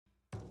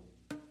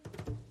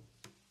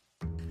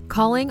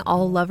Calling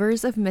all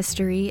lovers of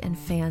mystery and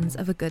fans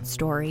of a good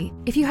story.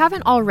 If you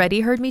haven't already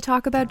heard me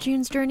talk about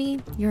June's Journey,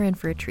 you're in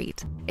for a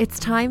treat. It's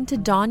time to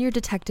don your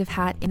detective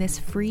hat in this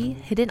free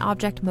hidden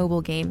object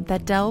mobile game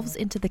that delves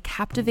into the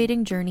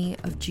captivating journey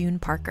of June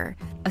Parker,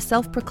 a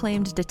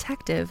self-proclaimed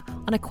detective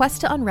on a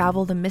quest to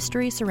unravel the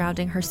mystery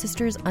surrounding her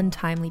sister's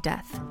untimely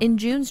death. In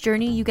June's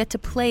Journey, you get to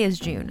play as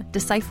June,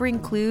 deciphering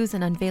clues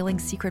and unveiling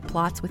secret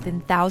plots within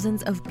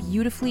thousands of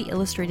beautifully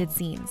illustrated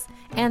scenes.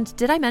 And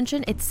did I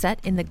mention it's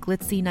set in the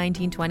glitzy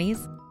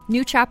 1920s?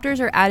 New chapters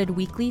are added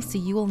weekly, so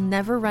you will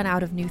never run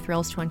out of new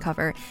thrills to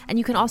uncover, and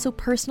you can also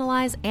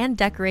personalize and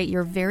decorate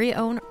your very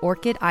own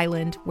Orchid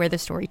Island where the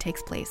story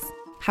takes place.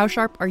 How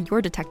sharp are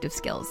your detective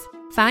skills?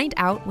 Find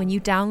out when you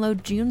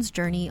download June's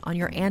Journey on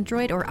your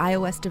Android or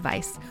iOS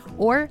device,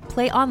 or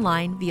play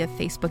online via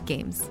Facebook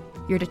Games.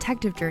 Your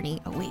detective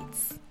journey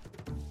awaits.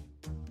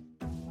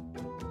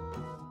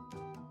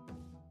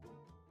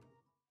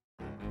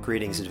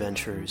 Greetings,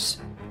 adventurers.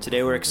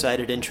 Today we're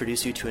excited to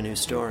introduce you to a new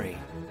story,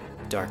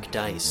 Dark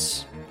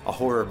Dice, a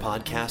horror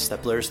podcast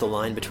that blurs the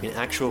line between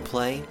actual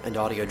play and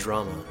audio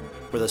drama,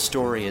 where the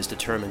story is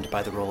determined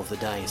by the roll of the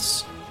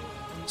dice.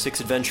 6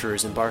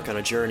 adventurers embark on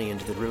a journey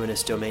into the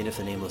ruinous domain of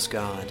the Nameless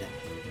God.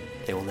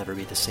 They will never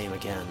be the same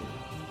again.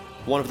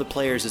 One of the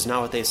players is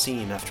not what they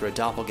seem after a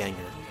doppelganger,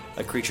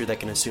 a creature that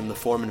can assume the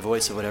form and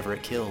voice of whatever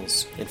it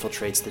kills,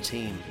 infiltrates the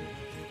team.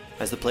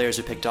 As the players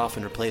are picked off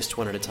and replaced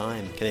one at a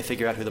time, can they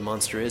figure out who the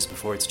monster is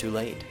before it's too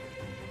late?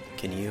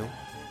 Can you?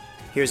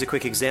 Here's a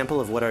quick example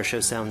of what our show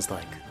sounds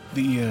like.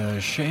 The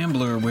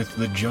shambler with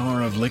the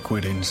jar of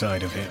liquid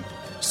inside of him.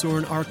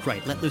 Soren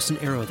Arkwright let loose an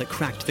arrow that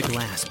cracked the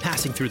glass,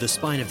 passing through the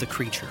spine of the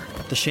creature.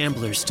 The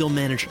shambler still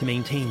managed to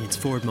maintain its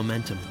forward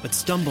momentum, but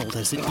stumbled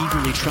as it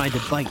eagerly tried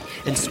to bite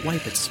and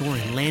swipe at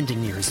Soren,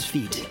 landing near his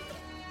feet.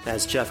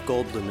 As Jeff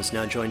Goldblum has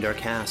now joined our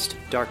cast,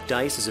 Dark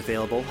Dice is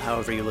available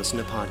however you listen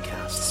to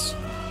podcasts.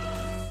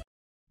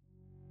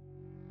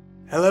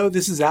 Hello,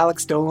 this is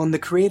Alex Dolan, the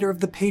creator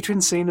of the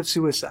Patron Saint of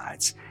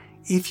Suicides.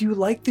 If you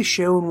like the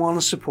show and want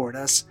to support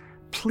us,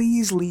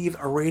 please leave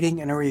a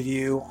rating and a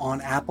review on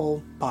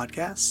Apple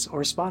Podcasts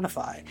or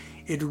Spotify.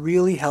 It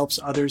really helps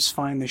others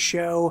find the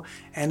show,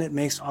 and it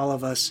makes all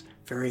of us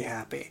very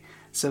happy.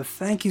 So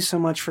thank you so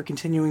much for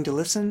continuing to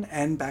listen,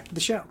 and back to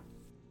the show.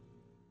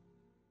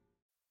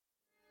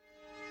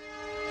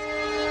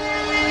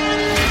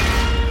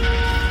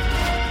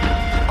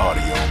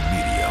 Audio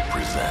Media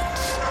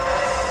presents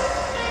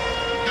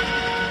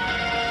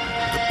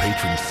The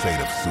Patron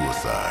Saint of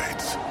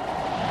Suicides.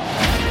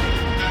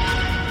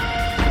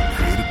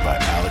 Created by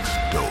Alex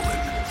Dolan.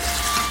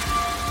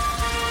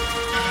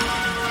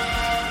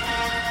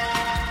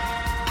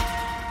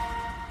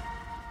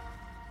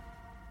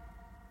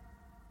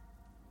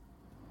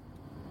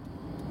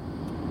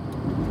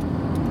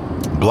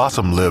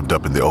 Blossom lived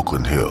up in the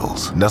Oakland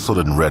Hills, nestled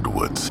in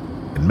redwoods,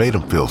 and made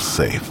him feel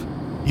safe,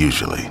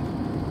 usually.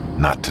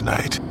 Not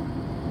tonight.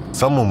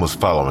 Someone was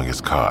following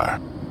his car.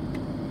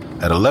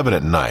 At 11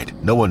 at night,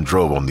 no one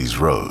drove on these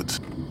roads.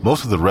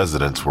 Most of the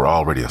residents were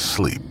already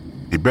asleep.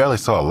 He barely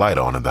saw a light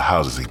on in the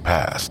houses he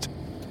passed.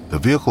 The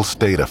vehicle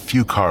stayed a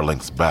few car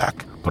lengths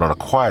back, but on a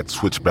quiet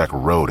switchback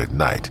road at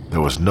night, there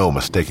was no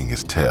mistaking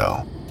his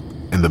tail.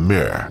 In the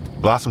mirror,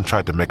 Blossom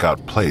tried to make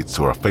out plates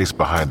or a face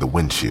behind the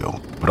windshield,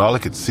 but all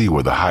he could see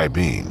were the high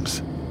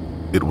beams.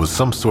 It was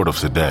some sort of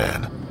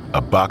sedan,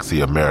 a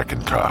boxy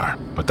American car,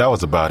 but that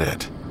was about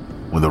it.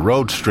 When the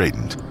road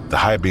straightened, the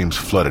high beams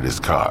flooded his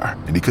car,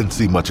 and he couldn't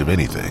see much of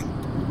anything.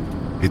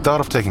 He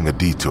thought of taking a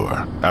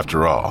detour.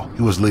 After all,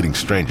 he was leading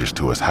strangers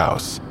to his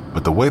house,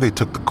 but the way they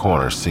took the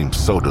corner seemed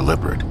so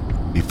deliberate.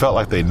 He felt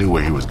like they knew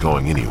where he was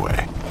going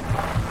anyway.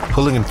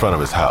 Pulling in front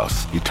of his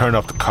house, he turned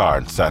off the car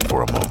and sat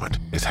for a moment,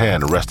 his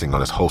hand resting on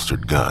his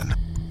holstered gun.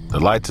 The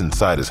lights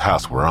inside his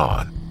house were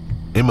on.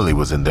 Emily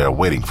was in there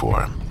waiting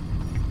for him.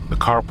 The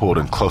car pulled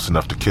in close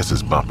enough to kiss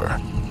his bumper.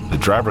 The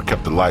driver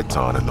kept the lights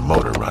on and the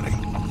motor running.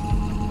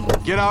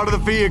 Get out of the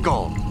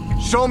vehicle!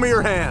 Show me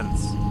your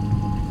hands!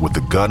 With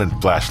the gun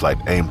and flashlight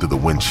aimed through the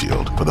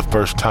windshield, for the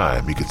first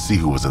time he could see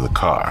who was in the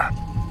car.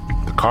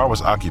 The car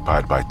was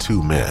occupied by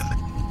 2 men.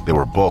 They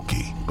were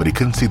bulky, but he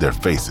couldn't see their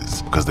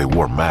faces because they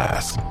wore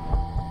masks.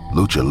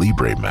 Lucha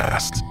Libre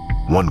masks.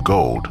 One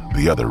gold,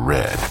 the other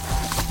red.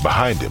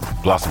 Behind him,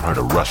 Blossom heard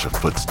a rush of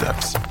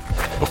footsteps.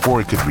 Before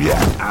he could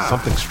react,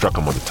 something struck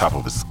him on the top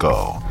of his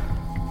skull.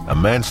 A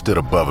man stood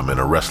above him in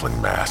a wrestling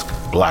mask,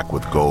 black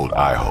with gold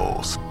eye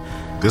holes.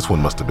 This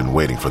one must have been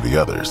waiting for the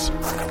others.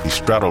 He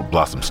straddled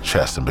Blossom's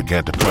chest and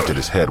began to punch at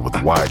his head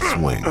with wide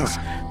swings.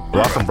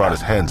 Blossom brought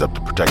his hands up to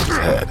protect his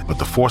head, but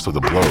the force of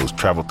the blows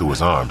traveled through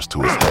his arms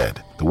to his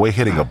head. The way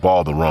hitting a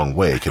ball the wrong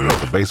way can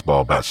make a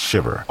baseball bat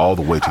shiver all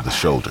the way to the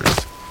shoulders.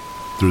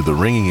 Through the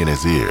ringing in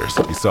his ears,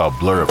 he saw a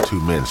blur of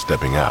 2 men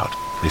stepping out.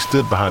 They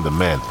stood behind the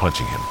man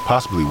punching him,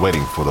 possibly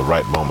waiting for the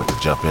right moment to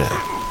jump in.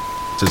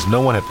 Since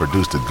no one had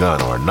produced a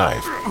gun or a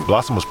knife,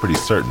 Blossom was pretty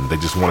certain they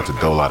just wanted to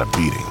dole out a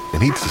beating,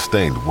 and he'd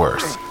sustained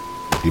worse.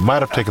 He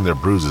might have taken their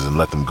bruises and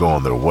let them go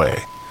on their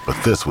way,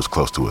 but this was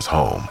close to his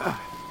home.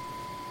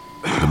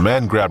 The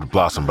man grabbed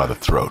Blossom by the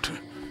throat.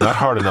 Not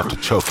hard enough to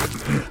choke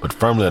him, but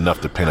firmly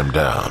enough to pin him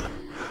down.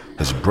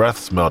 His breath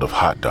smelled of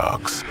hot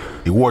dogs.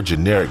 He wore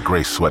generic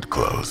gray sweat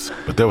clothes,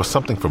 but there was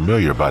something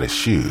familiar about his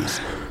shoes,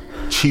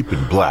 cheap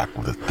and black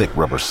with a thick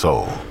rubber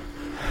sole.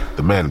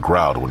 The man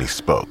growled when he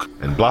spoke,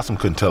 and Blossom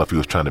couldn't tell if he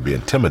was trying to be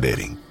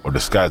intimidating or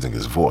disguising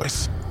his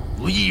voice.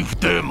 Leave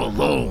them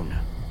alone.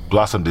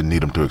 Blossom didn't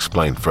need him to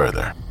explain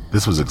further.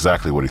 This was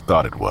exactly what he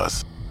thought it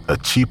was, a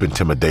cheap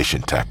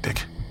intimidation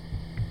tactic.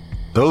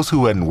 Those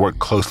who hadn't worked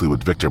closely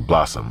with Victor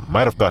Blossom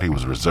might have thought he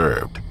was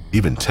reserved,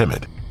 even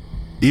timid.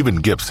 Even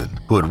Gibson,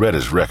 who had read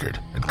his record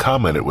and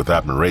commented with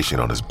admiration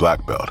on his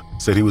black belt,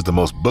 said he was the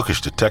most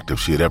bookish detective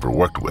she had ever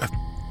worked with.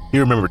 He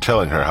remembered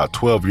telling her how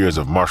 12 years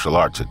of martial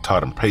arts had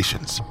taught him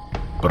patience,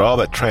 but all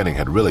that training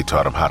had really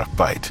taught him how to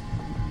fight.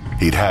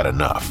 He'd had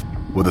enough.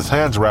 With his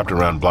hands wrapped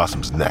around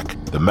Blossom's neck,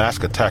 the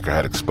masked attacker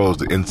had exposed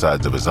the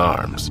insides of his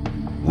arms.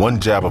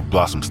 One jab of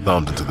Blossom's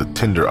thumbs into the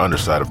tender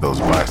underside of those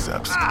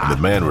biceps, and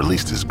the man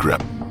released his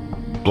grip.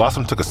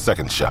 Blossom took a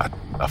second shot,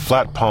 a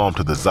flat palm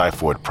to the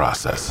xiphoid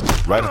process,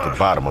 right at the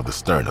bottom of the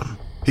sternum.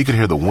 He could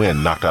hear the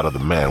wind knocked out of the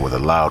man with a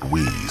loud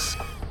wheeze.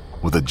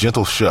 With a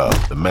gentle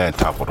shove, the man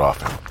toppled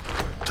off him.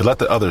 To let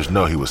the others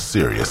know he was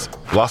serious,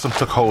 Blossom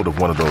took hold of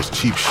one of those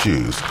cheap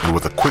shoes and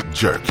with a quick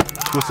jerk,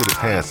 twisted his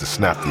hands to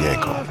snap the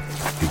ankle.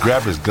 He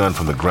grabbed his gun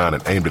from the ground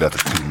and aimed it at the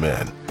two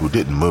men, who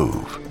didn't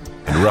move.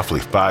 In roughly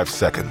 5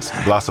 seconds,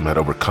 Blossom had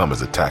overcome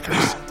his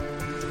attackers.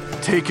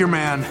 Take your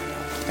man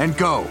and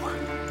go.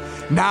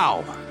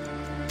 Now!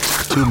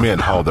 The two men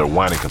hauled their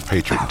whining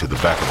compatriot into the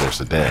back of their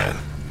sedan.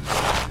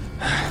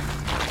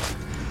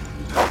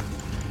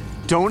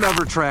 Don't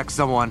ever track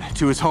someone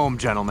to his home,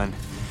 gentlemen.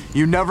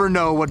 You never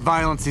know what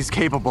violence he's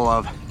capable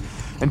of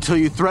until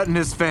you threaten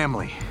his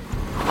family.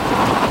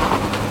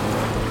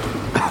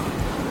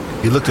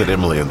 He looked at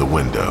Emily in the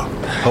window.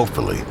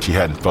 Hopefully, she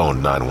hadn't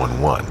phoned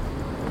 911.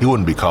 He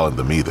wouldn't be calling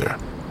them either,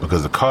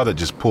 because the car that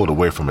just pulled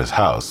away from his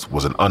house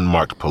was an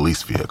unmarked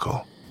police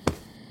vehicle.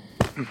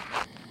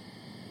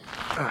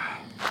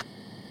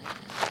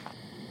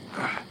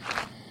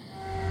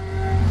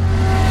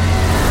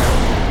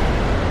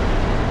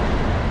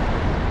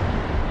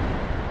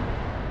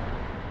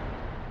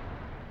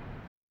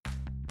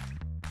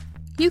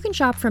 You can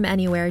shop from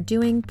anywhere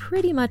doing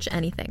pretty much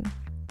anything.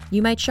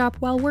 You might shop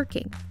while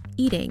working,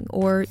 eating,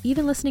 or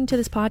even listening to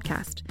this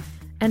podcast.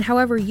 And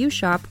however you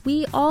shop,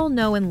 we all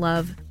know and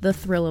love the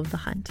thrill of the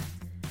hunt.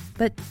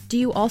 But do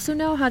you also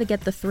know how to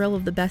get the thrill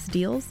of the best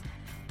deals?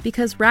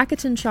 Because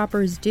Rakuten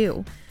shoppers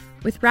do.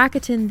 With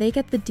Rakuten, they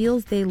get the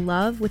deals they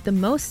love with the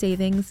most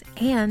savings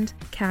and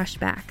cash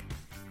back.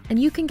 And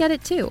you can get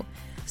it too.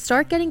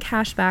 Start getting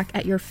cash back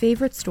at your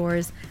favorite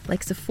stores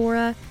like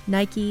Sephora,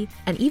 Nike,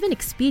 and even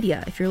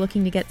Expedia if you're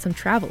looking to get some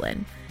travel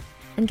in.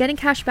 And getting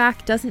cash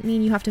back doesn't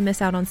mean you have to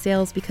miss out on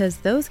sales because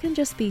those can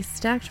just be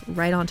stacked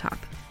right on top.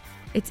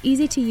 It's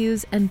easy to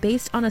use and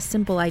based on a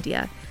simple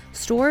idea.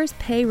 Stores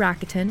pay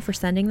Rakuten for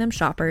sending them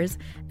shoppers,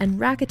 and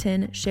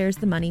Rakuten shares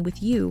the money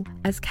with you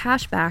as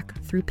cash back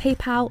through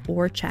PayPal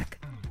or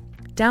check.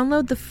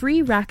 Download the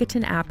free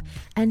Rakuten app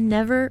and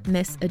never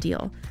miss a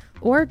deal.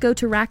 Or go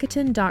to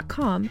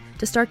Rakuten.com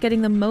to start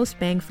getting the most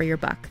bang for your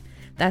buck.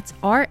 That's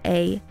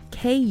Rakuten.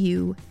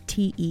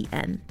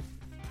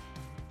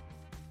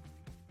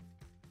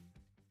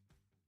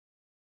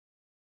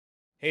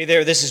 Hey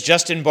there, this is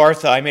Justin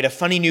Bartha. I made a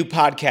funny new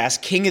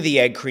podcast, King of the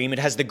Egg Cream. It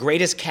has the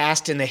greatest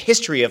cast in the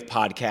history of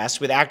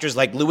podcasts with actors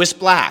like Louis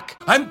Black.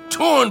 I'm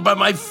torn by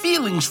my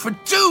feelings for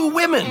two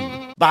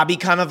women. Bobby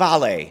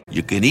Cannavale.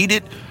 You can eat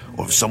it,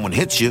 or if someone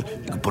hits you,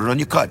 you can put it on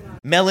your cut.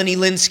 Melanie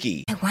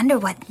Linsky. I wonder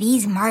what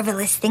these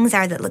marvelous things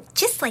are that look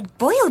just like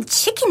boiled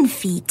chicken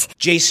feet.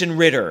 Jason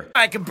Ritter.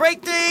 I can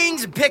break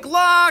things and pick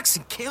locks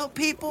and kill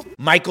people.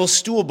 Michael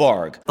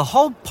Stuhlbarg. The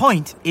whole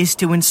point is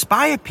to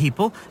inspire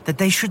people that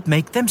they should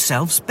make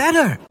themselves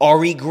better.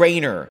 Ari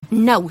Grainer.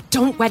 No,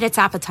 don't whet its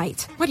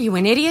appetite. What are you,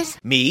 an idiot?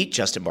 Me,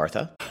 Justin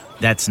Bartha.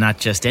 That's not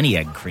just any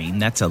egg cream,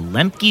 that's a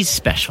Lemke's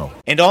special.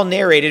 And all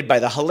narrated by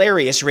the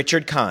hilarious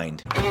Richard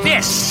Kind.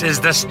 This is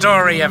the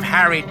story of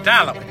Harry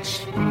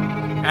Dalowitz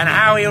and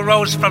how he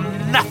rose from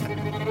nothing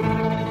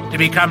to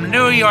become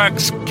New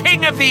York's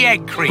King of the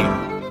Egg Cream.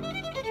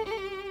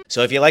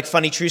 So if you like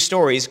funny true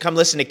stories, come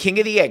listen to King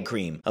of the Egg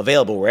Cream,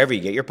 available wherever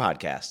you get your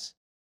podcasts.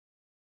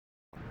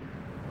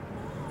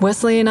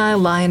 Wesley and I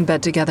lie in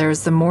bed together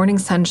as the morning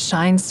sun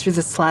shines through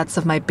the slats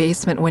of my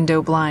basement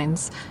window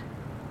blinds.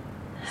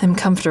 I'm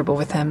comfortable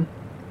with him,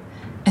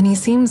 and he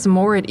seems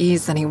more at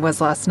ease than he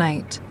was last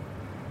night.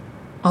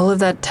 All of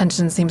that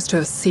tension seems to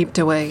have seeped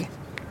away.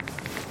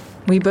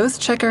 We both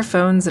check our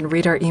phones and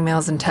read our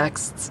emails and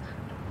texts.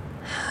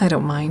 I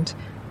don't mind.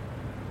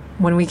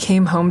 When we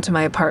came home to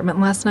my apartment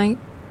last night,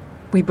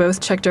 we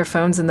both checked our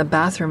phones in the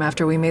bathroom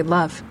after we made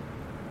love.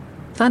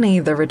 Funny,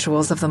 the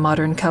rituals of the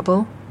modern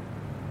couple.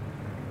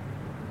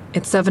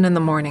 It's 7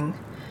 a.m.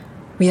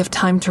 We have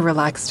time to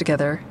relax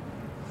together.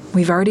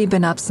 We've already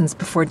been up since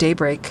before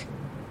daybreak.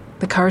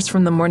 The cars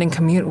from the morning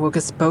commute woke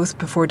us both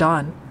before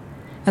dawn,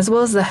 as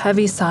well as the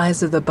heavy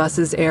sighs of the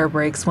bus's air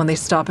brakes when they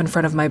stop in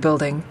front of my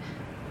building.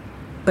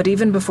 But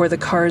even before the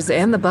cars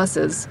and the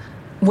buses,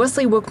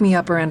 Wesley woke me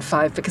up around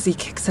 5 because he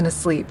kicks in his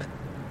sleep.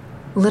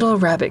 Little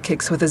rabbit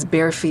kicks with his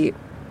bare feet,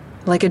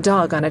 like a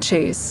dog on a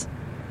chase.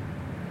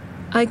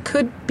 I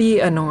could be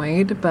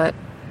annoyed, but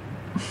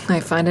I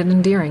find it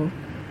endearing.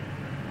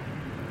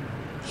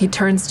 He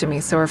turns to me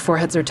so our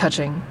foreheads are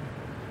touching.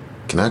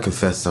 Can I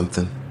confess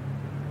something?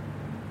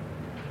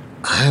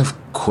 I have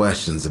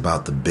questions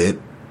about the bit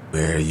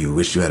where you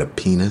wish you had a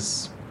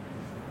penis.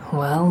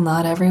 Well,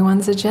 not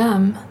everyone's a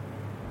gem.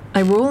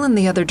 I roll in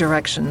the other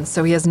direction,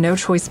 so he has no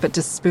choice but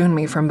to spoon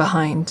me from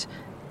behind.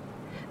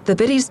 The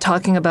bit he's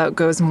talking about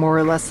goes more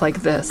or less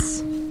like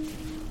this.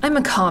 I'm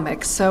a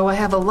comic, so I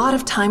have a lot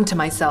of time to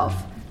myself.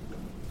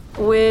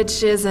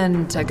 Which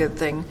isn't a good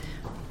thing,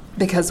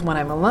 because when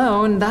I'm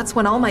alone, that's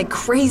when all my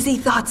crazy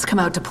thoughts come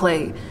out to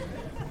play.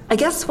 I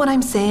guess what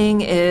I'm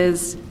saying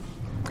is,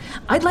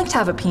 I'd like to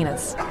have a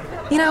penis.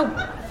 You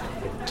know,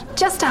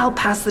 just to help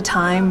pass the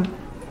time.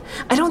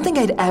 I don't think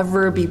I'd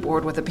ever be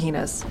bored with a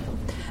penis.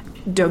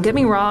 Don't get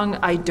me wrong,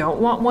 I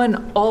don't want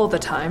one all the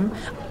time.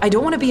 I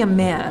don't want to be a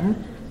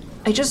man.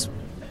 I just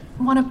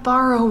want to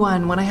borrow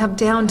one when I have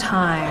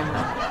downtime.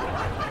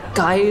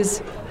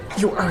 Guys,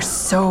 you are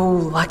so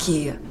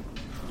lucky.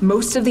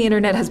 Most of the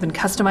internet has been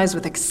customized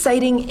with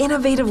exciting,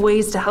 innovative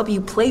ways to help you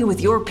play with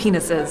your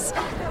penises.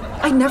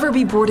 I'd never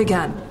be bored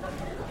again.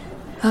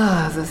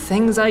 The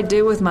things I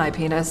do with my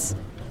penis.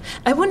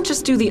 I wouldn't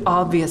just do the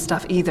obvious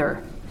stuff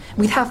either.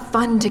 We'd have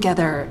fun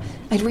together.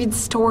 I'd read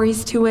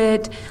stories to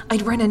it.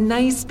 I'd rent a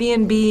nice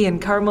B&B in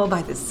Carmel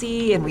by the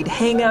sea, and we'd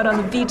hang out on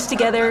the beach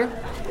together.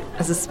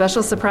 As a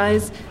special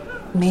surprise,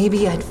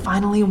 maybe I'd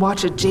finally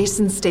watch a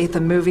Jason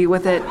Statham movie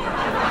with it.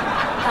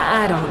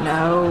 I don't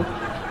know.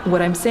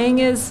 What I'm saying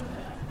is,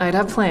 I'd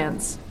have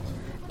plans.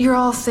 You're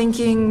all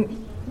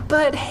thinking,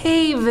 but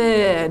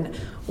Haven,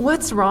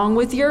 what's wrong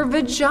with your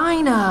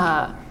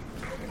vagina?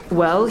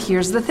 Well,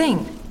 here's the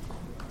thing.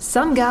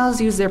 Some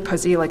gals use their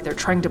pussy like they're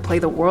trying to play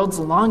the world's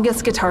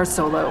longest guitar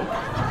solo.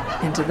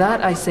 And to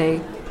that I say,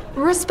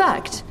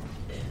 respect.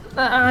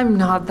 I'm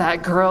not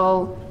that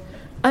girl.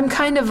 I'm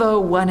kind of a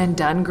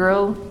one-and-done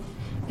girl.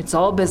 It's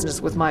all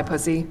business with my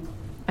pussy.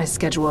 I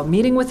schedule a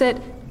meeting with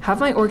it, have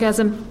my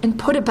orgasm, and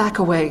put it back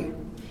away.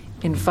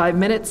 In 5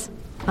 minutes,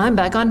 I'm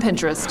back on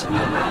Pinterest.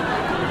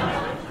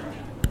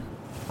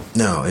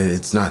 No,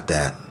 it's not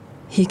that.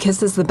 He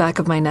kisses the back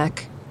of my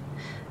neck.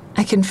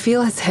 I can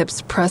feel his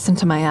hips press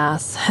into my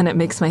ass, and it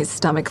makes my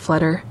stomach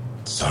flutter.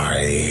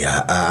 Sorry,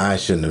 I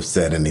shouldn't have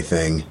said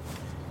anything.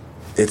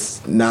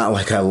 It's not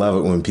like I love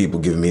it when people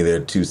give me their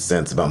 2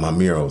 cents about my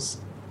murals.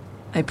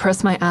 I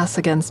press my ass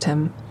against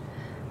him,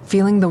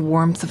 feeling the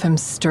warmth of him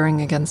stirring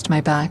against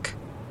my back,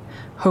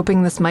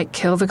 hoping this might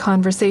kill the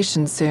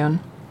conversation soon.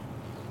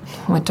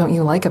 What don't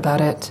you like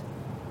about it?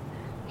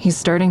 He's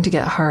starting to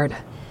get hard,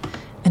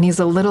 and he's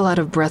a little out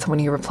of breath when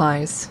he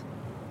replies.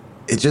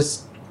 It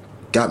just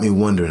got me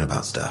wondering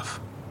about stuff.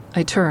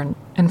 I turn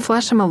and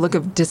flash him a look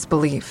of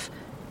disbelief,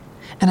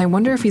 and I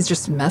wonder if he's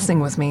just messing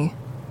with me.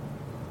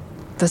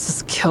 This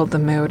has killed the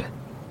mood.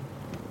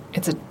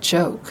 It's a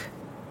joke.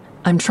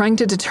 I'm trying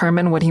to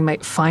determine what he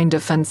might find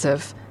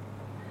offensive.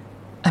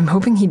 I'm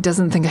hoping he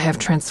doesn't think I have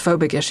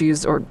transphobic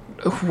issues, or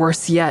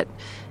worse yet,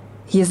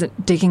 he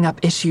isn't digging up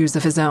issues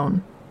of his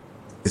own.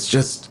 It's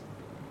just...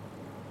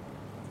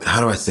 How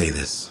do I say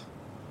this?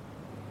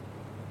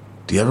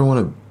 Do you ever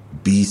want to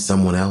be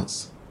someone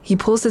else? He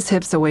pulls his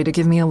hips away to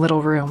give me a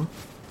little room.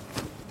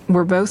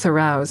 We're both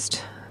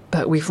aroused,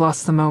 but we've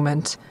lost the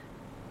moment.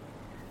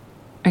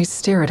 I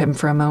stare at him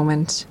for a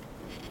moment,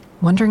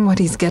 wondering what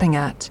he's getting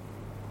at.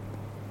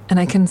 And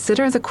I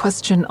consider the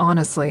question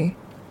honestly.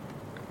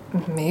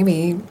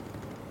 Maybe.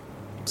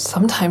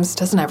 Sometimes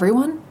doesn't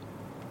everyone?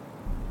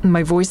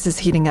 My voice is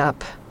heating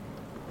up.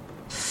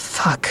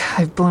 Fuck,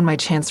 I've blown my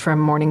chance for a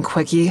morning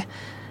quickie.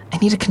 I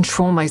need to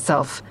control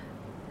myself.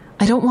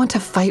 I don't want to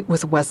fight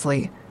with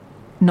Wesley.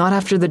 Not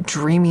after the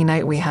dreamy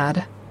night we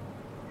had.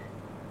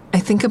 I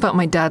think about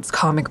my dad's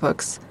comic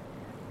books,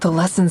 the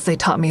lessons they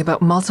taught me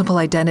about multiple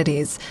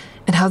identities,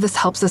 and how this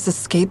helps us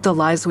escape the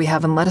lives we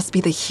have and let us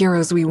be the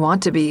heroes we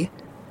want to be.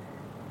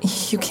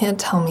 You can't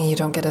tell me you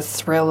don't get a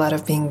thrill out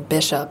of being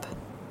Bishop.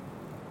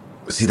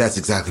 See, that's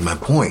exactly my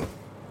point.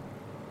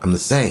 I'm the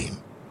same.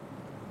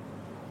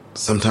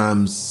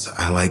 Sometimes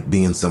I like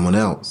being someone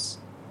else.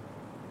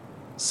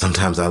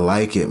 Sometimes I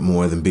like it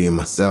more than being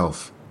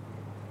myself.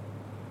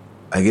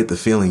 I get the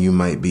feeling you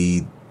might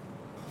be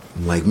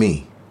like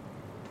me.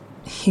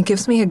 He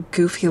gives me a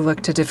goofy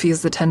look to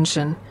diffuse the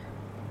tension.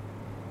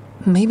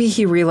 Maybe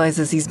he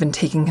realizes he's been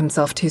taking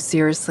himself too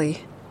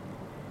seriously.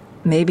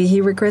 Maybe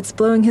he regrets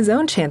blowing his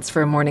own chance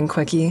for a morning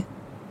quickie.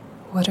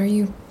 What are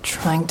you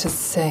trying to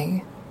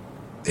say?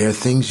 There are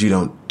things you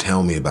don't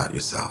tell me about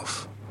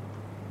yourself.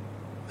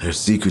 There are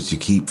secrets you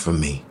keep from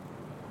me.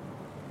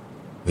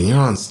 When you're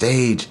on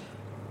stage,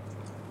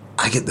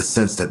 I get the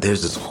sense that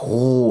there's this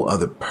whole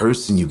other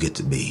person you get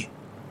to be.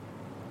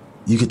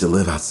 You get to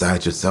live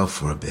outside yourself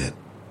for a bit.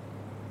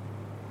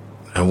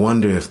 I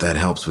wonder if that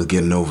helps with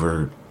getting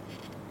over,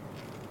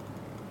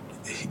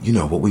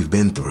 what we've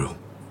been through.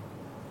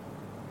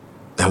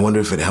 wonder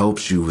if it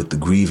helps you with the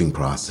grieving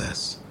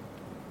process.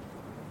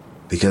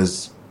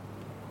 Because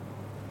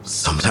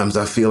sometimes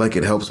I feel like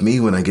it helps me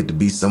when I get to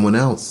be someone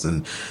else,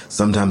 and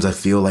sometimes I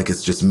feel like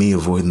it's just me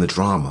avoiding the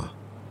drama.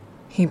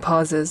 He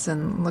pauses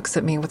and looks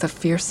at me with a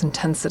fierce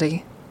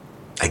intensity.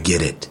 I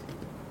get it.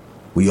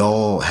 We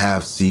all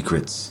have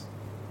secrets.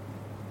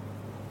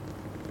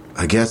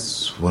 I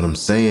guess what I'm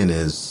saying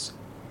is,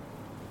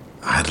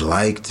 I'd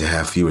like to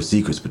have fewer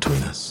secrets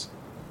between us.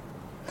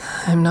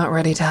 I'm not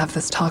ready to have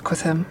this talk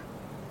with him.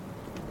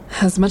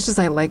 As much as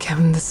I like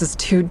him, this is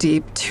too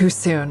deep, too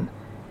soon.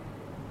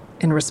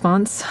 In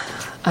response,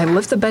 I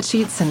lift the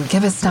bedsheets and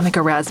give his stomach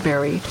a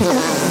raspberry.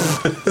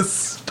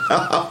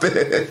 Stop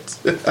it.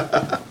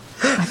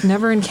 I've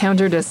never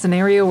encountered a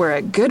scenario where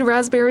a good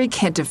raspberry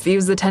can't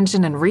diffuse the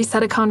tension and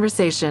reset a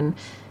conversation.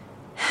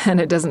 And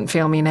it doesn't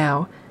fail me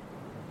now.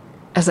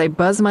 As I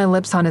buzz my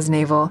lips on his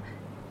navel,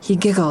 he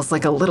giggles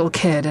like a little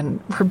kid,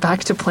 and we're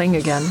back to playing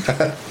again.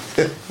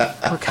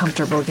 We're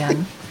comfortable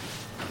again,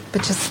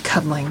 but just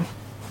cuddling.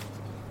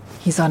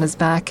 He's on his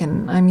back,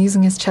 and I'm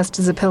using his chest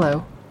as a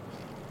pillow.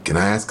 Can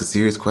I ask a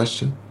serious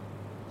question?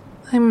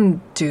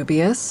 I'm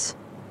dubious.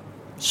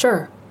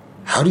 Sure.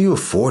 How do you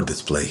afford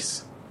this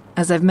place?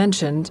 As I've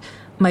mentioned,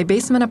 my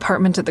basement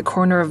apartment at the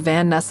corner of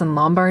Van Ness and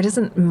Lombard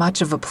isn't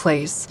much of a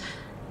place.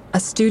 A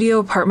studio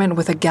apartment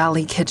with a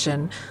galley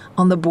kitchen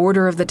on the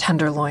border of the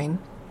Tenderloin.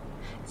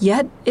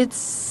 Yet, it's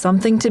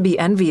something to be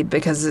envied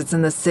because it's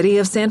in the city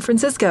of San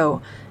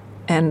Francisco,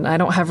 and I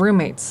don't have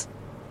roommates.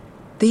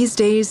 These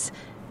days,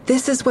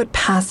 this is what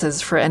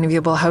passes for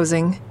enviable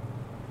housing.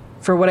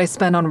 For what I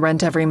spend on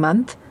rent every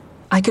month,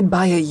 I could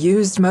buy a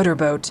used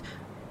motorboat.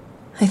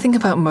 I think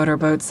about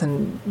motorboats,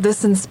 and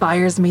this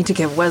inspires me to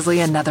give Wesley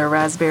another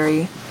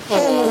raspberry.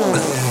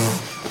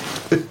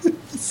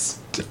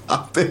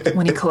 Stop it.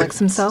 When he collects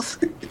himself,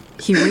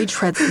 he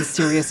retreads the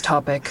serious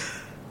topic.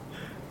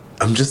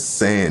 I'm just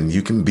saying,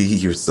 you can be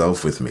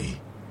yourself with me.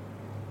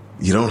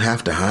 You don't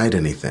have to hide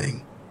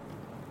anything.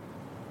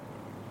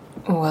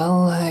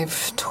 Well,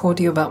 I've told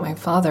you about my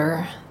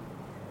father.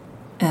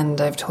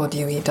 And I've told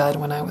you he died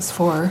when I was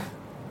 4.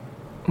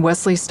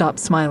 Wesley stopped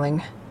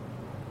smiling,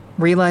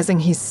 realizing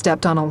he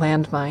stepped on a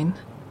landmine.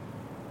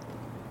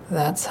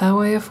 That's how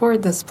I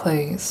afford this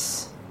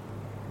place.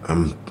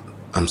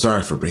 I'm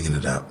sorry for bringing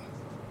it up.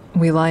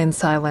 We lie in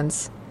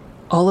silence,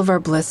 all of our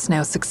bliss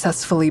now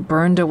successfully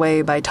burned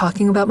away by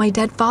talking about my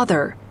dead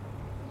father.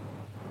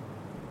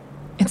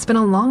 It's been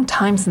a long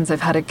time since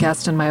I've had a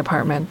guest in my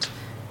apartment.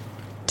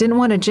 Didn't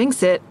want to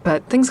jinx it,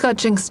 but things got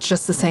jinxed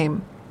just the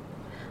same.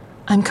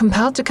 I'm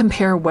compelled to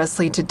compare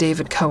Wesley to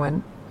David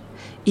Cohen,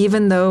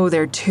 even though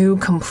they're two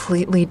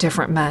completely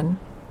different men.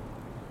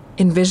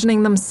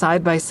 Envisioning them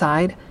side by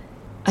side,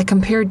 I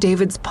compare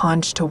David's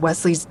paunch to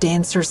Wesley's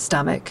dancer's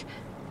stomach.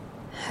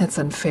 It's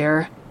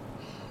unfair.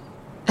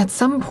 At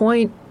some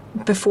point,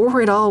 before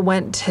it all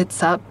went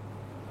tits up,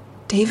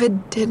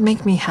 David did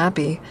make me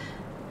happy.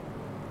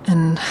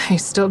 And I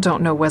still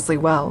don't know Wesley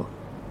well.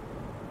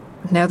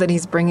 Now that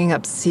he's bringing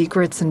up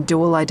secrets and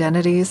dual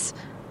identities,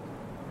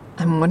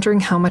 I'm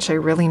wondering how much I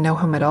really know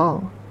him at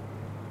all.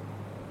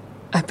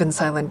 I've been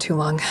silent too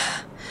long.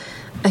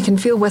 I can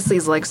feel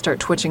Wesley's legs start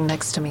twitching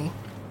next to me.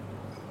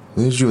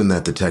 What did you and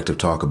that detective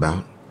talk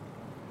about?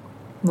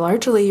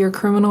 Largely your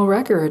criminal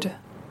record.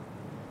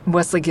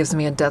 Wesley gives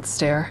me a death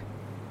stare.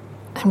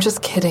 I'm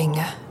just kidding.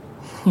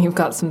 You've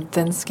got some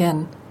thin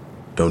skin.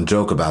 Don't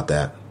joke about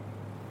that.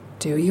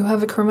 Do you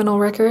have a criminal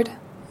record?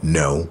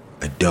 No,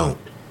 I don't.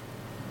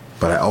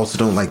 But I also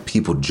don't like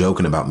people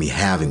joking about me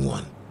having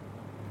one.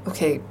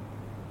 Okay,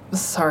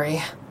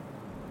 sorry.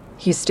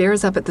 He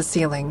stares up at the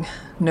ceiling,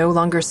 no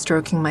longer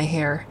stroking my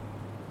hair.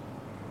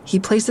 He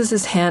places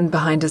his hand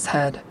behind his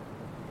head.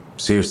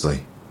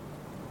 Seriously,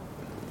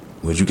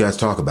 what'd you guys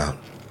talk about?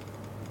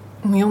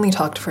 We only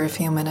talked for a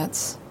few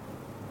minutes.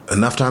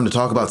 Enough time to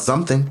talk about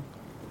something.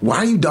 Why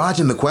are you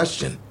dodging the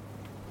question?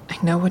 I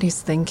know what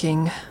he's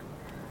thinking.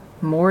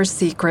 More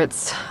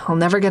secrets. I'll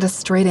never get a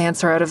straight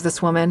answer out of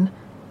this woman.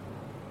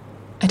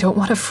 I don't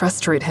want to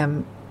frustrate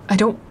him. I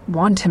don't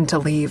want him to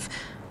leave.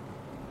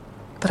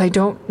 But I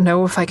don't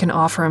know if I can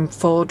offer him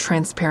full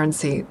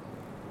transparency.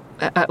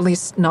 At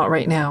least not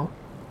right now.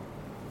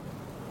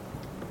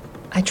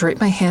 I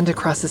drape my hand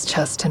across his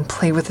chest and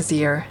play with his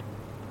ear.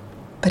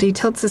 But he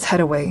tilts his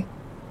head away.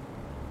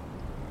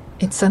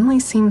 It suddenly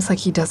seems like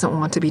he doesn't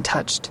want to be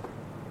touched.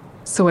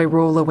 So I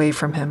roll away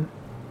from him.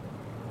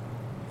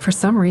 For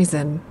some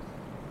reason,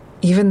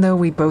 even though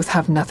we both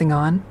have nothing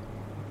on,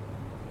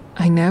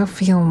 I now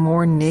feel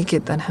more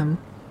naked than him.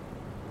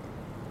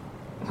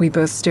 We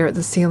both stare at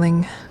the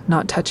ceiling,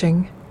 not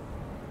touching.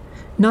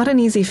 Not an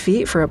easy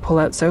feat for a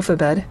pull-out sofa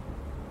bed.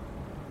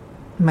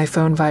 My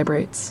phone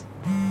vibrates.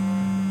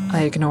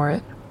 I ignore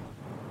it.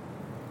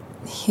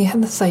 He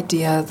had this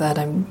idea that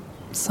I'm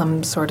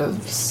some sort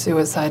of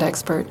suicide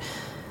expert,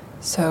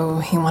 so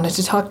he wanted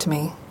to talk to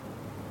me.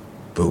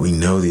 But we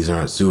know these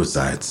aren't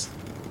suicides.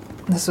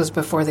 This was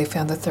before they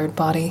found the third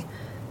body.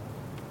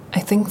 I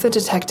think the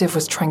detective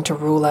was trying to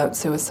rule out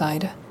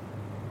suicide.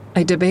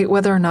 I debate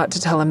whether or not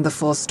to tell him the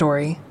full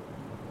story.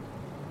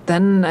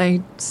 then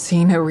I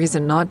see no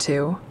reason not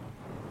to.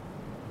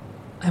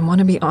 I want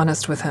to be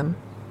honest with him.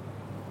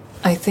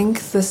 I think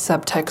the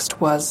subtext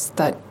was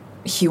that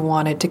he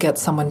wanted to get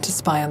someone to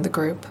spy on the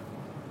group.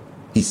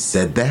 He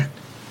said that?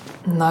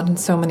 Not in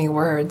so many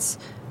words,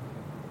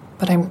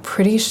 but I'm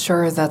pretty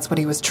sure that's what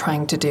he was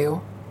trying to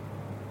do.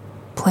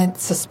 Plant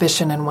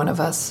suspicion in one of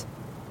us,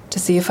 to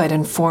see if I'd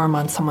inform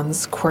on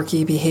someone's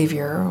quirky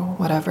behavior or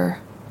whatever.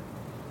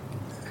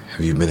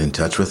 Have you been in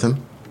touch with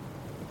him?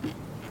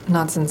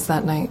 Not since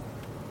that night.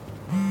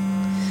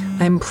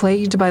 I'm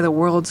plagued by the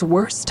world's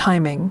worst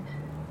timing.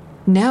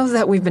 Now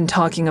that we've been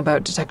talking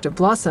about Detective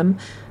Blossom,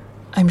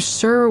 I'm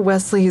sure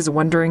Wesley is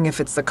wondering if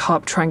it's the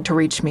cop trying to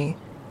reach me.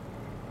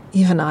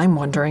 Even I'm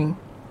wondering.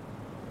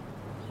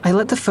 I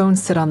let the phone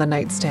sit on the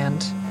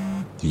nightstand.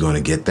 You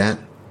gonna get that?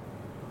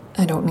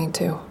 I don't need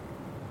to.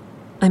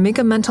 I make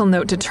a mental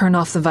note to turn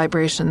off the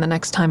vibration the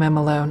next time I'm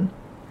alone.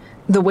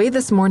 The way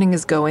this morning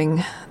is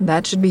going,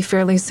 that should be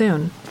fairly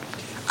soon.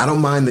 I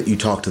don't mind that you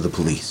talked to the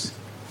police.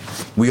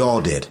 We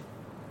all did.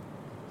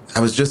 I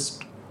was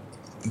just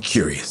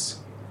curious.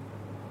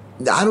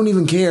 I don't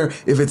even care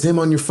if it's him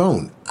on your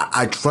phone.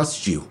 I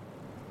trust you.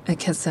 I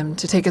kiss him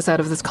to take us out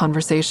of this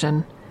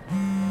conversation.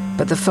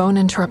 But the phone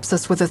interrupts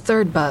us with a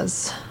third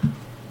buzz.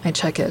 I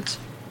check it.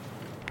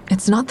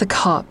 It's not the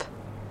cop.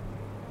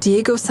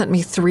 Diego sent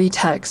me 3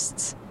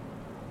 texts.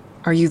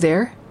 Are you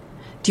there?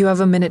 Do you have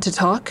a minute to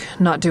talk?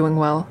 Not doing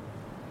well.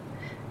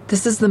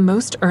 This is the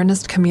most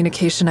earnest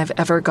communication I've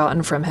ever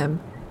gotten from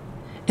him.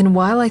 And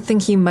while I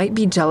think he might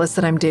be jealous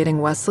that I'm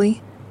dating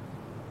Wesley,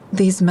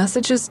 these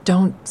messages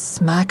don't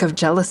smack of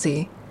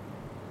jealousy.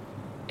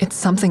 It's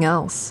something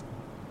else.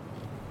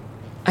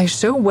 I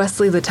show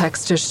Wesley the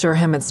text to assure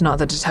him it's not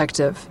the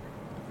detective.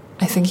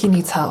 I think he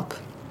needs help.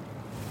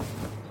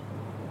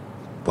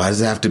 Why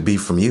does it have to be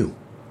from you?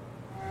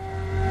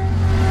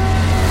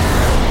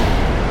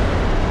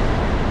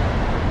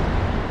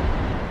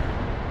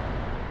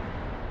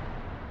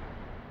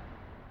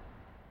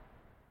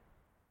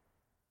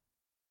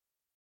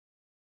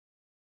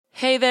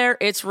 Hey there,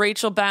 it's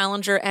Rachel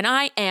Ballinger, and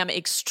I am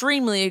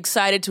extremely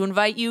excited to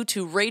invite you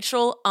to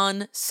Rachel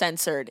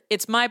Uncensored.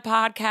 It's my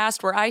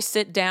podcast where I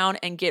sit down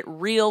and get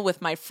real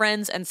with my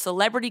friends and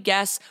celebrity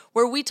guests,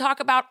 where we talk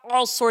about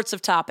all sorts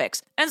of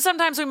topics. And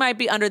sometimes we might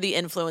be under the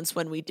influence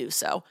when we do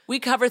so. We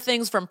cover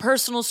things from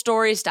personal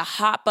stories to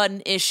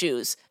hot-button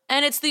issues.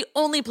 And it's the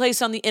only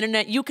place on the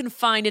internet you can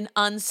find an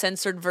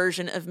uncensored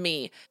version of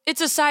me.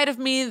 It's a side of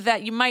me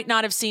that you might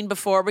not have seen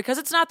before because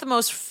it's not the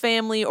most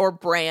family or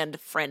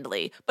brand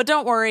friendly. But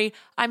don't worry,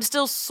 I'm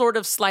still sort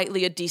of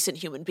slightly a decent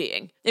human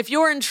being. If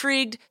you're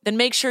intrigued, then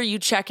make sure you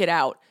check it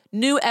out.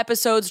 New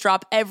episodes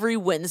drop every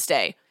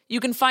Wednesday. You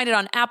can find it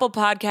on Apple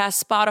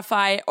Podcasts,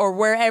 Spotify, or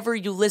wherever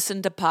you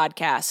listen to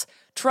podcasts.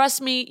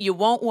 Trust me, you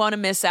won't want to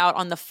miss out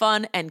on the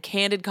fun and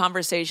candid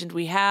conversations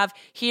we have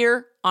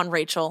here on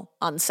Rachel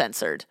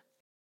Uncensored.